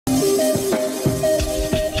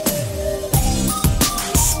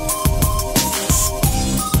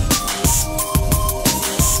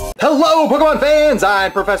Hello, Pokemon fans!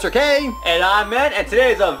 I'm Professor K. And I'm Matt, and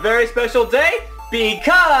today is a very special day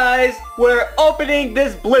because we're opening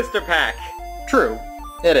this blister pack. True,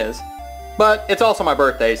 it is. But it's also my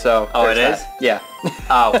birthday, so... Oh, it is? Yeah.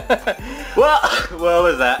 Oh. Well, what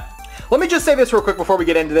was that? Let me just say this real quick before we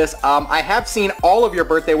get into this. I have seen all of your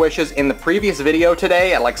birthday wishes in the previous video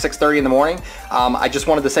today at like 6:30 in the morning. I just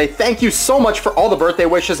wanted to say thank you so much for all the birthday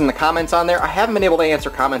wishes and the comments on there. I haven't been able to answer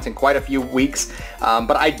comments in quite a few weeks,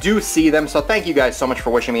 but I do see them, so thank you guys so much for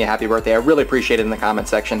wishing me a happy birthday. I really appreciate it in the comment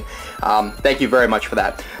section. Thank you very much for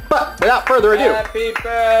that. But without further ado... Happy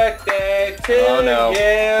birthday to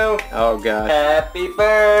you. Oh, gosh. Happy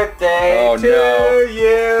birthday to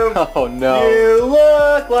you. Oh, no. You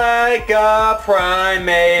look like a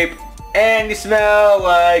primate, and you smell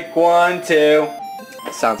like one too.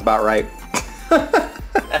 Sounds about right.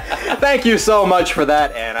 Thank you so much for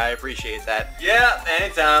that, and I appreciate that. Yeah,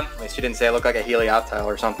 anytime. At least you didn't say I look like a Helioptile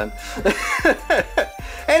or something.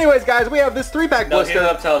 Anyways, guys, we have this 3-pack blister. No,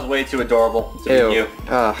 Helioptile is way too adorable to be you.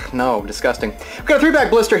 Ugh, no, disgusting. We've got a 3-pack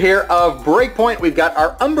blister here of Breakpoint. We've got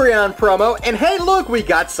our Umbreon promo, and hey, look, we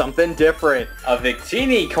got something different. A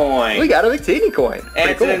Victini coin. We got a Victini coin.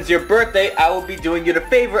 And since it's your birthday, I will be doing you the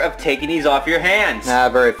favor of taking these off your hands. Ah,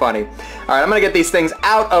 very funny. All right, I'm going to get these things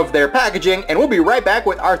out of their packaging, and we'll be right back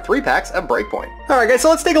with our 3-packs of Breakpoint. All right, guys, so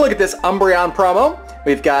let's take a look at this Umbreon promo.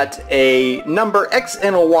 We've got a number X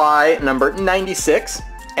and a Y, number 96,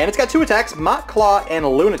 and it's got 2 attacks, Mach Claw and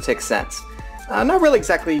Lunatic Sense. Not really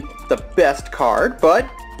exactly the best card, but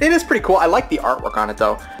it is pretty cool. I like the artwork on it,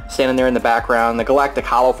 though. Standing there in the background, the Galactic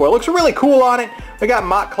Hollow Foil looks really cool on it. We got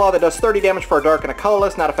Mach Claw that does 30 damage for a dark and a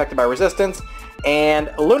colorless, not affected by resistance, and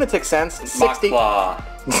Lunatic Sense, 60... Mach Claw.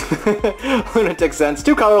 Lunatic Sense,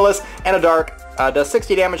 2 colorless and a dark, does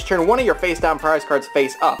 60 damage. Turn one of your face-down prize cards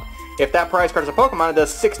face up. If that prize card is a Pokemon, it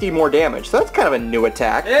does 60 more damage. So that's kind of a new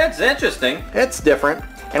attack. It's interesting. It's different.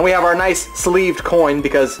 And we have our nice sleeved coin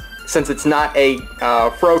because since it's not a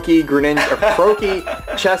Froakie, Greninja, or Froakie,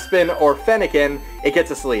 Chespin, or Fennekin, it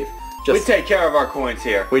gets a sleeve. We take care of our coins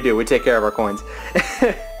here. We do. We take care of our coins.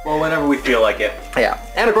 Well, whenever we feel like it. Yeah.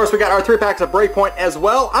 And of course, we got our 3-packs of Breakpoint as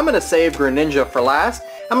well. I'm going to save Greninja for last.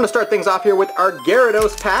 I'm going to start things off here with our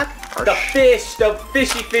Gyarados pack. The fish, the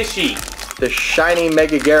fishy. The shiny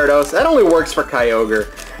Mega Gyarados. That only works for Kyogre.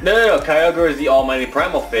 No. Kyogre is the almighty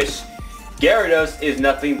primal fish. Gyarados is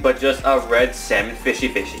nothing but just a red salmon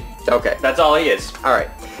fishy. Okay. That's all he is. Alright.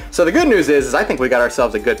 So the good news is I think we got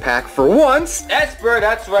ourselves a good pack for once. Esper,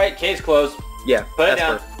 that's right. Case closed. Yeah. Put it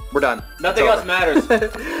Esper. down. We're done. Nothing else matters.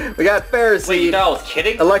 We got Ferroseed. Wait, you thought I was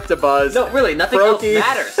kidding? Electabuzz. No, really, nothing Froakie,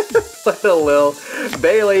 else matters. Little Lil,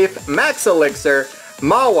 Bayleaf, Max Elixir,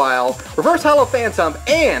 Mawile, Reverse Hollow Phantom,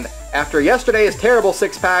 and after yesterday's terrible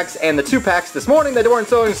 6-packs and the 2-packs this morning that weren't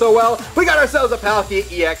selling so well, we got ourselves a Palkia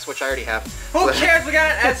EX, which I already have. Who cares? We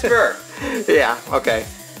got an Esper. Yeah, okay.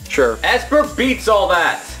 Sure. Esper beats all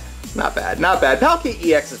that. Not bad, not bad. Palkia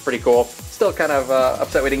EX is pretty cool. Still kind of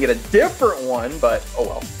upset we didn't get a different one, but oh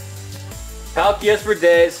well. Palkias for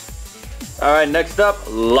days. Alright, next up,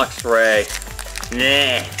 Luxray.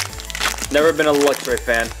 Nah. Never been a Luxray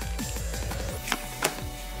fan.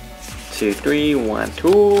 2, 3, 1,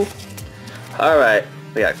 2. Alright,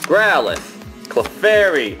 we got Growlithe,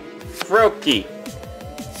 Clefairy, Froakie,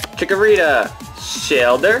 Chikorita,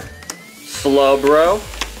 Shelder, Slowbro,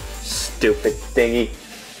 stupid thingy,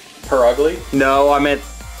 Perugly. No, I meant,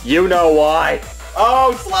 you know why.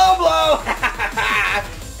 Oh, Slowbro!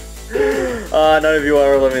 None of you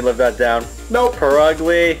ever let me live that down. Nope.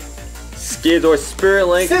 Perugly, Skizor, Spirit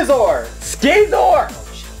Link. Skizor!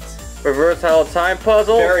 Reverse Hollow Time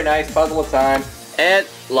Puzzle. Very nice puzzle of time. And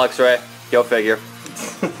Luxray. Go figure.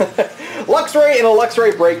 Luxray and a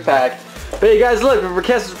Luxray break pack. But you guys, look,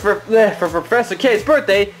 for Professor K's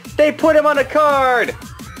birthday, they put him on a card.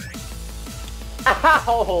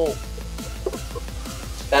 Ow!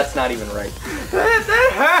 That's not even right.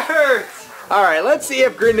 That hurts! Alright, let's see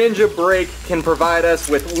if Greninja Break can provide us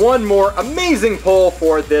with one more amazing pull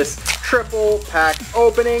for this triple pack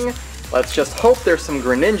opening. Let's just hope there's some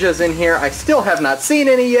Greninjas in here. I still have not seen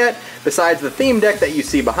any yet, besides the theme deck that you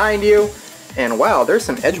see behind you. And wow, there's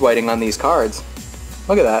some edge whiting on these cards.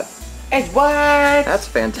 Look at that. Edge white! That's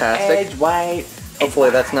fantastic. Edge white. Hopefully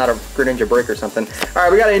that's not a Greninja Break or something.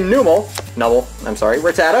 Alright, we got a Rattata,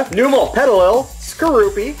 Numel, Petalil,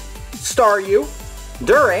 Skorupi, Staryu,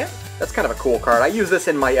 Durant. That's kind of a cool card. I use this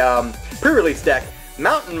in my pre-release deck.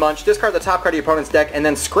 Mountain Munch, discard the top card of your opponent's deck, and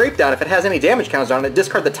then Scrape Down. If it has any damage counters on it,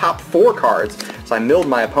 discard the top 4 cards. So I milled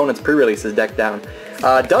my opponent's pre-releases deck down.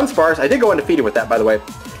 Dunsparce, I did go undefeated with that, by the way.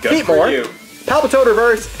 Good for you. Palpitoad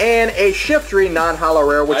Reverse, and a Shiftry non-holo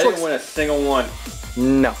rare, which I didn't win a single one.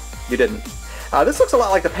 No. you didn't. This looks a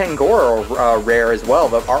lot like the Pangoro rare as well,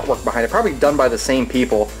 the artwork behind it. Probably done by the same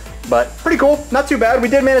people, but pretty cool. Not too bad. We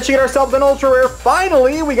did manage to get ourselves an ultra rare.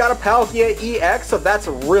 Finally, we got a Palkia EX, so that's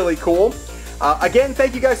really cool. Again,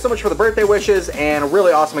 thank you guys so much for the birthday wishes, and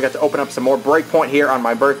really awesome we got to open up some more Breakpoint here on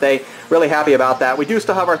my birthday. Really happy about that. We do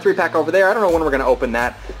still have our 3-pack over there. I don't know when we're going to open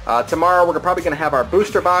that. Tomorrow we're probably going to have our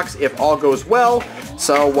booster box if all goes well,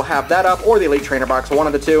 so we'll have that up, or the Elite Trainer box, one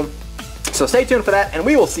of the two. So stay tuned for that, and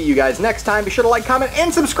we will see you guys next time. Be sure to like, comment,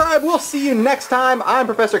 and subscribe. We'll see you next time. I'm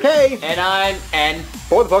Professor K. And I'm N.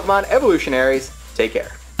 For the Pokemon Evolutionaries, take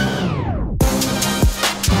care.